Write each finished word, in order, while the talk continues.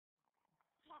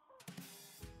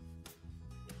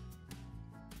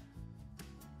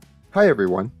Hi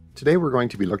everyone, today we're going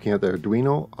to be looking at the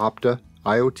Arduino Opta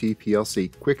IoT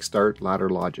PLC Quick Start Ladder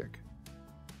Logic.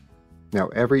 Now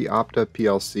every Opta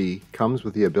PLC comes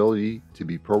with the ability to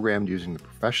be programmed using the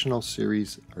Professional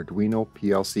Series Arduino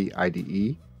PLC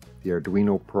IDE, the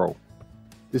Arduino PRO.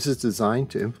 This is designed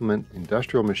to implement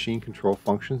industrial machine control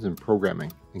functions and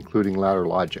programming, including ladder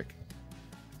logic.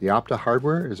 The Opta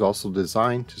hardware is also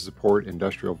designed to support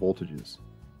industrial voltages.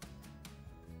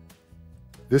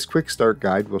 This quick start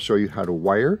guide will show you how to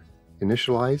wire,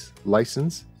 initialize,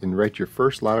 license, and write your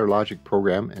first ladder logic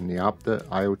program in the Opta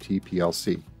IoT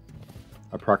PLC.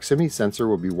 A proximity sensor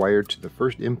will be wired to the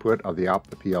first input of the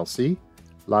Opta PLC.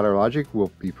 Ladder logic will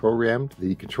be programmed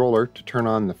the controller to turn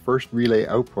on the first relay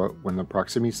output when the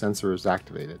proximity sensor is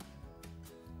activated.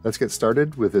 Let's get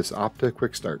started with this Opta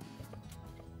quick start.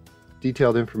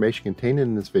 Detailed information contained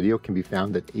in this video can be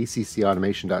found at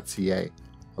accautomation.ca.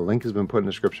 A link has been put in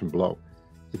the description below.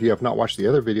 If you have not watched the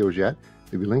other videos yet,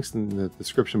 there will be links in the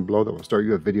description below that will start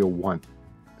you at video 1. There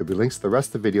will be links to the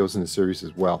rest of the videos in the series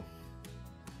as well.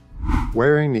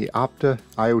 Wiring the Opta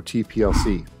IoT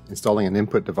PLC, installing an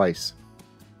input device.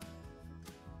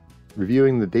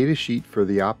 Reviewing the datasheet for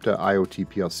the Opta IoT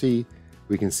PLC,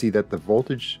 we can see that the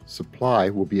voltage supply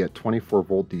will be at 24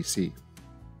 volt DC.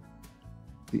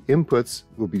 The inputs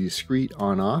will be discrete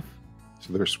on-off,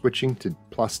 so they're switching to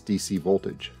plus DC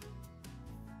voltage.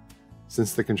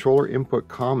 Since the controller input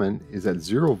common is at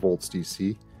 0 volts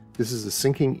DC, this is a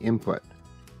syncing input.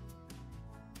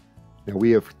 Now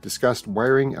we have discussed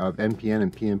wiring of NPN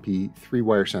and PNP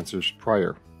 3-wire sensors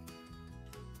prior.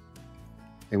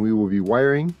 And we will be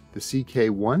wiring the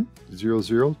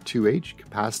CK10028H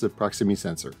capacitive proximity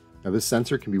sensor. Now this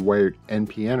sensor can be wired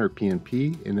NPN or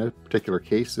PNP. In a particular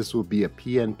case, this will be a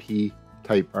PNP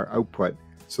type output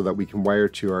so that we can wire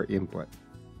to our input.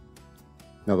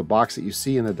 Now the box that you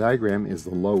see in the diagram is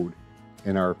the load,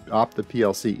 and our Opta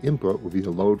PLC input will be the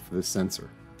load for this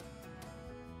sensor.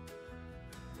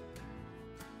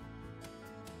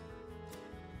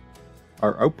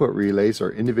 Our output relays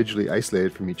are individually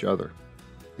isolated from each other.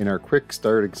 In our quick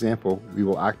start example, we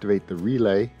will activate the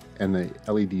relay and the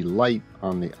LED light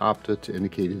on the Opta to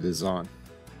indicate it is on.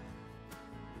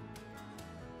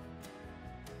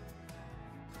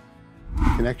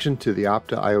 Connection to the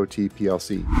Opta IoT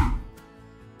PLC.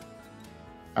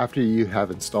 After you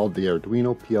have installed the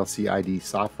Arduino PLC IDE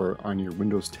software on your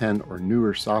Windows 10 or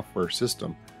newer software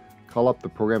system, call up the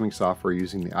programming software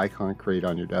using the icon created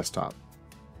on your desktop.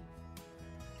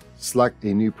 Select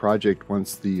a new project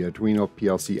once the Arduino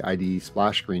PLC IDE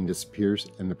splash screen disappears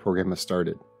and the program is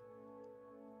started.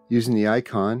 Using the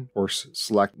icon, or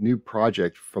select New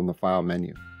Project from the File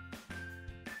menu.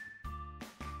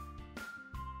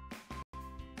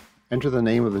 Enter the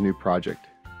name of the new project.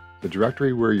 The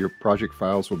directory where your project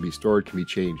files will be stored can be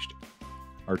changed.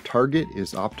 Our target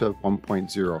is Opta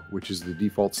 1.0, which is the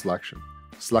default selection.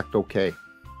 Select OK.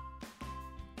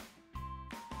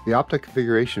 The Opta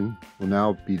configuration will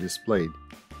now be displayed.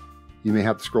 You may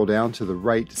have to scroll down to the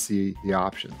right to see the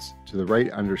options. To the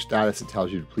right under Status, it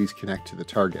tells you to please connect to the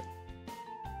target.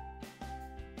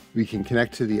 We can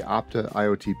connect to the Opta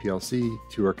IoT PLC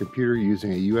to our computer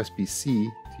using a USB-C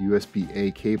to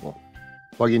USB-A cable.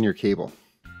 Plug in your cable.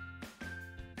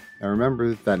 Now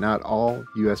remember that not all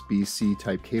USB-C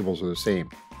type cables are the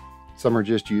same. Some are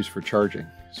just used for charging,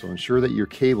 so ensure that your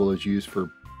cable is used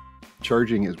for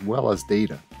charging as well as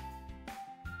data.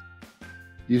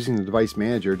 Using the device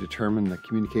manager, determine the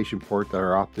communication port that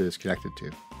our Opta is connected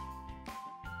to.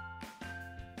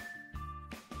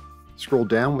 Scroll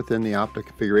down within the Opta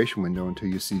configuration window until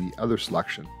you see the other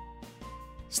selection.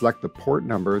 Select the port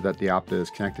number that the Opta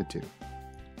is connected to.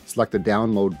 Select the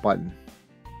download button.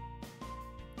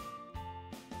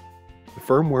 The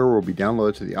firmware will be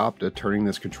downloaded to the Opta, turning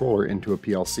this controller into a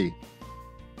PLC.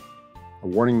 A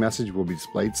warning message will be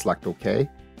displayed. Select OK.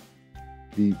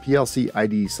 The PLC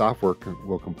IDE software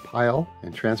will compile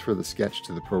and transfer the sketch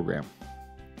to the program.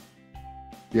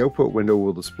 The output window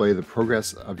will display the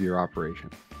progress of your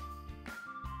operation.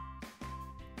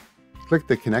 Click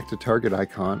the Connect to Target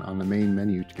icon on the main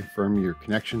menu to confirm your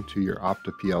connection to your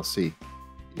Opta PLC.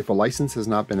 If a license has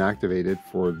not been activated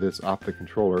for this Opta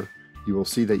controller, you will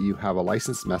see that you have a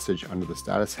license message under the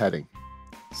status heading.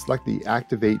 Select the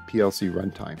Activate PLC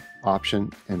Runtime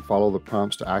option and follow the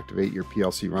prompts to activate your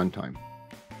PLC runtime.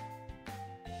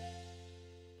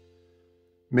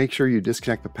 Make sure you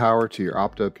disconnect the power to your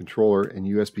Opta controller and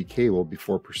USB cable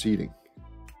before proceeding.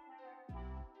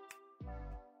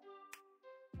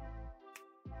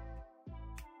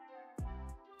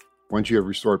 Once you have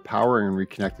restored power and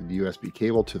reconnected the USB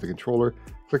cable to the controller,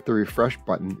 click the refresh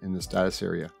button in the status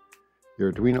area.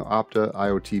 Your Arduino Opta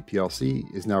IoT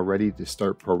PLC is now ready to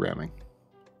start programming.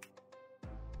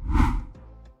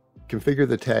 Configure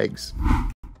the tags.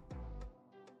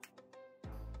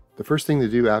 The first thing to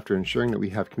do after ensuring that we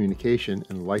have communication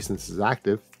and the license is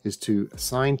active is to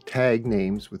assign tag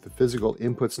names with the physical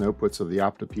inputs and outputs of the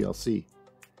Opta PLC.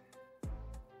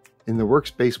 In the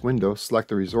Workspace window, select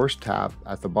the Resource tab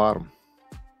at the bottom.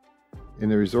 In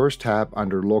the Resource tab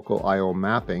under Local I/O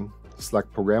Mapping,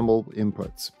 select Programmable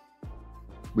Inputs.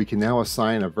 We can now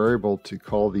assign a variable to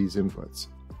call these inputs.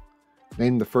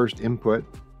 Name the first input,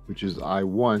 which is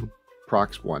I1,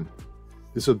 prox1.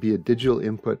 This will be a digital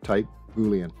input type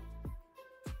Boolean.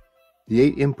 The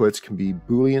 8 inputs can be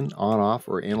Boolean, on-off,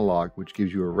 or analog, which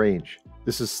gives you a range.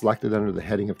 This is selected under the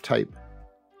heading of type.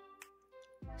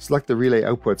 Select the relay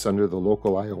outputs under the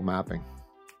local I/O mapping.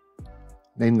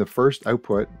 Name the first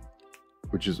output,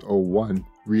 which is O1,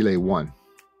 relay 1.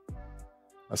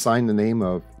 Assign the name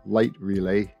of light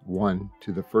relay 1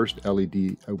 to the first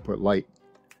LED output light.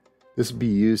 This will be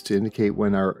used to indicate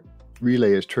when our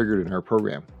relay is triggered in our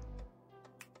program.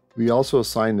 We also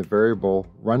assign the variable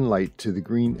run light to the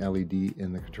green LED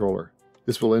in the controller.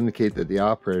 This will indicate that the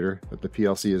operator that the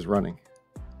PLC is running.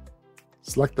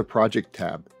 Select the Project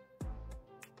tab.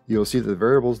 You will see the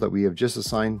variables that we have just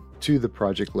assigned to the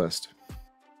project list.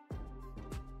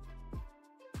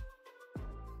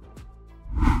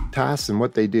 Tasks and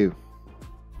what they do.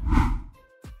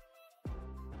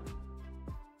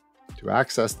 To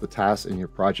access the tasks in your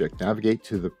project, navigate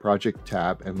to the Project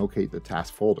tab and locate the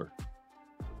task folder.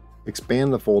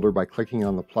 Expand the folder by clicking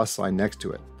on the plus sign next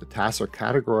to it. The tasks are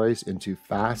categorized into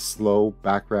fast, slow,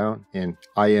 background, and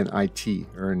INIT,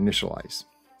 or initialize.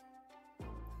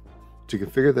 To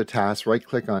configure the task,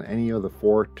 right-click on any of the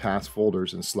 4 task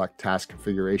folders and select Task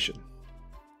Configuration.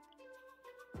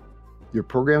 Your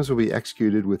programs will be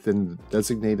executed within the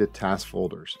designated task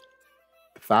folders.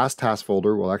 The Fast Task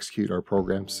folder will execute our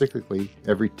program cyclically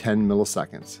every 10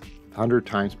 milliseconds, 100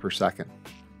 times per second.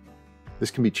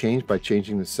 This can be changed by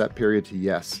changing the set period to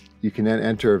yes. You can then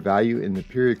enter a value in the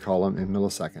period column in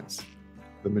milliseconds.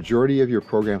 The majority of your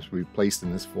programs will be placed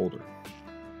in this folder.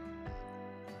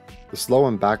 The Slow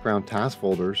and Background task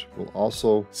folders will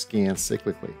also scan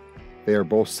cyclically. They are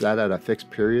both set at a fixed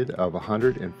period of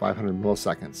 100 and 500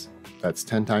 milliseconds. That's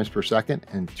 10 times per second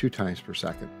and 2 times per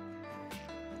second.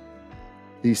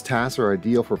 These tasks are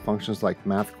ideal for functions like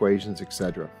math equations,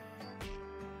 etc.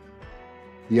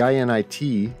 The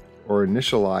INIT, or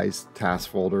Initialize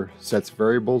task folder, sets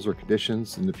variables or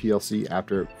conditions in the PLC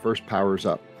after it first powers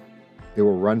up. It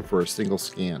will run for a single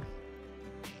scan.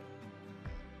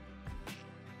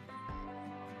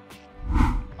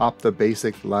 Opta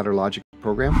Basic Ladder Logic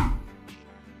Program.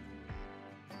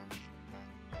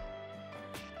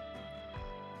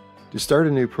 To start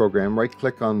a new program,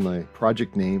 right-click on the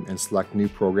project name and select New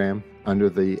Program under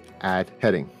the Add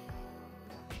heading.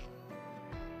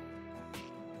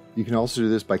 You can also do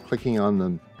this by clicking on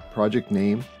the project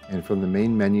name and from the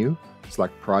main menu,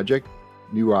 select Project,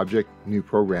 New Object, New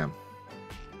Program.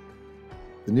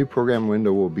 The new program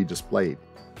window will be displayed.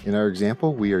 In our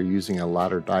example, we are using a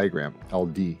ladder diagram,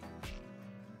 LD.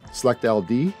 Select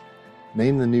LD,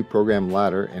 name the new program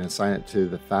ladder and assign it to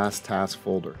the Fast Task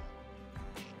folder.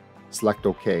 Select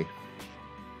OK.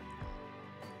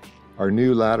 Our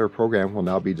new ladder program will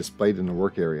now be displayed in the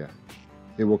work area.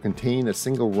 It will contain a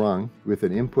single rung with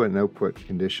an input and output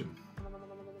condition.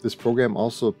 This program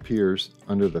also appears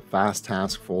under the Fast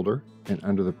Task folder and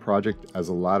under the project as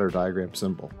a ladder diagram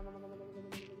symbol.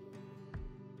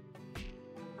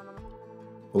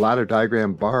 The ladder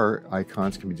diagram bar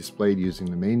icons can be displayed using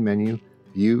the main menu,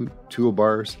 View,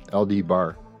 Toolbars, LD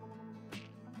bar.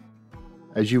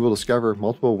 As you will discover,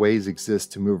 multiple ways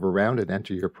exist to move around and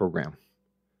enter your program.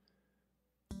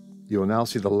 You will now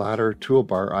see the ladder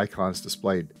toolbar icons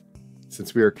displayed.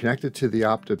 Since we are connected to the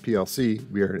Opta PLC,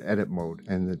 we are in edit mode,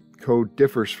 and the code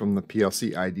differs from the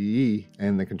PLC IDE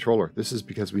and the controller. This is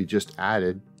because we just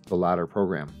added the ladder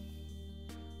program.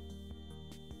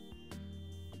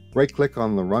 Right-click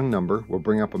on the rung number will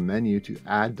bring up a menu to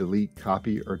add, delete,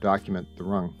 copy, or document the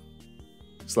rung.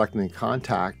 Selecting the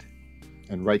contact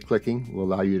and right-clicking will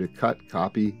allow you to cut,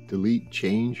 copy, delete,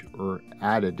 change, or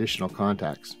add additional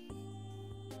contacts.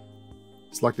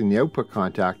 Selecting the output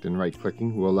contact and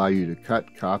right-clicking will allow you to cut,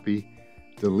 copy,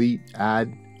 delete,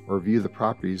 add, or view the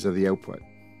properties of the output.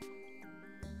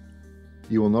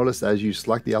 You will notice as you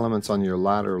select the elements on your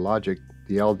ladder logic,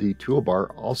 the LD toolbar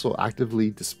also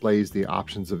actively displays the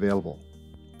options available.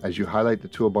 As you highlight the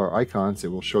toolbar icons, it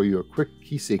will show you a quick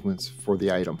key sequence for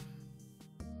the item.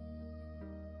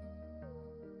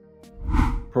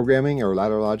 Programming or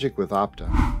ladder logic with Opta.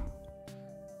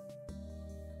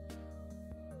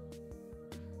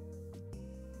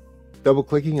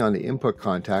 Double-clicking on the input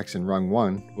contacts in rung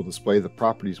 1 will display the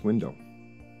Properties window.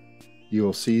 You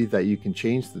will see that you can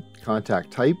change the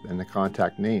contact type and the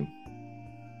contact name.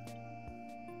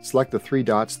 Select the three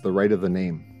dots to the right of the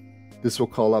name. This will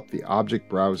call up the object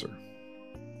browser.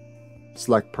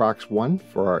 Select Prox1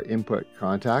 for our input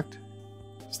contact.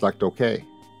 Select OK.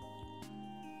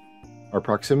 Our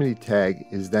proximity tag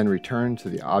is then returned to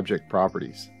the object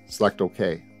properties. Select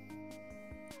OK.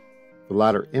 The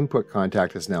ladder input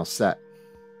contact is now set.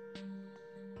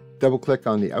 Double-click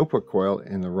on the output coil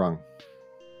in the rung.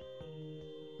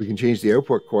 We can change the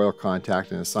output coil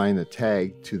contact and assign the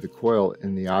tag to the coil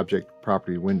in the object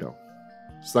property window.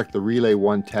 Select the Relay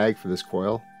 1 tag for this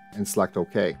coil and select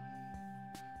OK.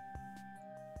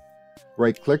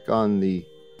 Right-click on the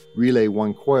Relay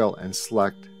 1 coil and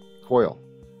select Coil.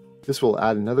 This will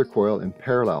add another coil in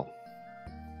parallel.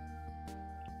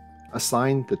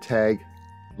 Assign the tag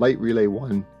Light Relay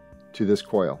 1 to this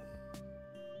coil.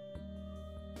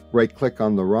 Right-click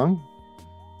on the rung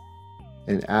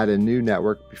and add a new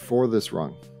network before this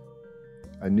rung.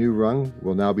 A new rung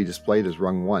will now be displayed as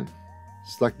rung 1.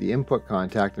 Select the input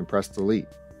contact and press delete.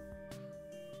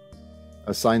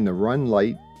 Assign the Run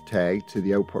Light tag to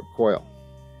the output coil.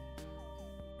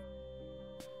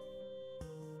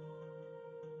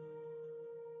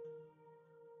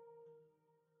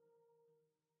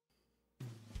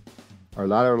 Our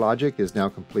ladder logic is now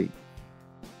complete.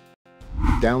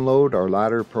 Download our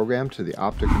ladder program to the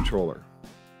Opta controller.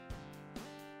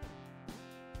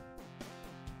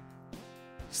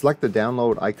 Select the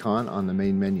download icon on the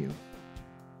main menu.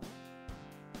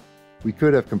 We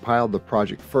could have compiled the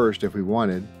project first if we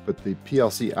wanted, but the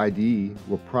PLC IDE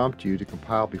will prompt you to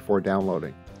compile before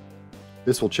downloading.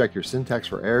 This will check your syntax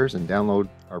for errors and download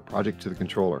our project to the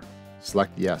controller.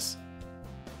 Select Yes.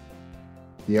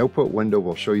 The output window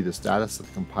will show you the status of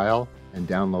the compile and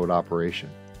download operation.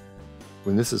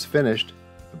 When this is finished,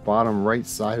 the bottom right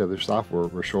side of the software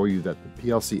will show you that the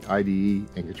PLC IDE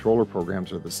and controller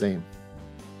programs are the same.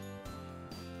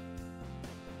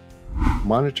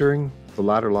 Monitoring the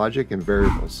ladder logic and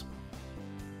variables.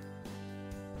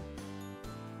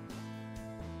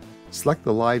 Select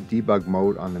the Live Debug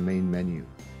mode on the main menu.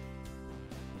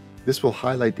 This will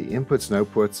highlight the inputs and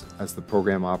outputs as the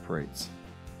program operates.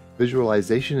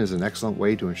 Visualization is an excellent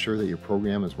way to ensure that your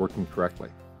program is working correctly.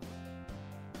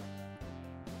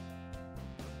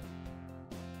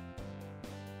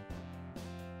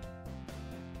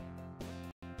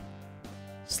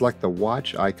 Select the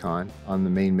Watch icon on the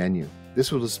main menu.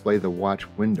 This will display the Watch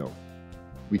window.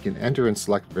 We can enter and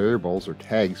select variables or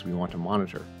tags we want to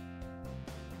monitor.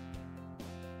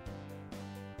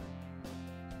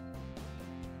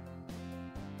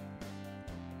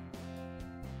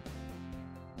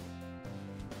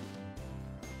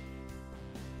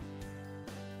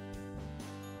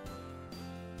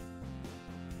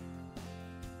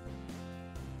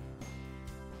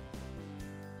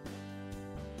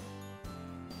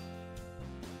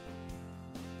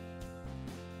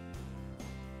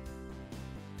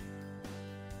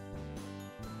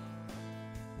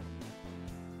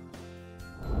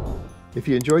 If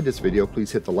you enjoyed this video,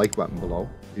 please hit the like button below.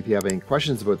 If you have any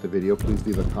questions about the video, please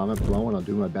leave a comment below and I'll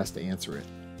do my best to answer it.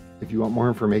 If you want more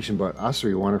information about us or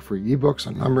you want our free ebooks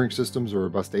on numbering systems or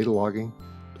robust data logging,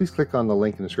 please click on the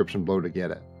link in the description below to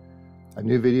get it. A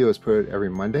new video is put out every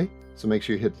Monday, so make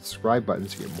sure you hit the subscribe button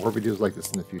to get more videos like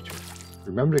this in the future.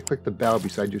 Remember to click the bell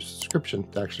beside your subscription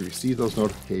to actually receive those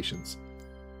notifications.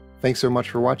 Thanks so much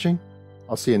for watching.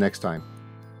 I'll see you next time.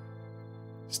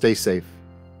 Stay safe.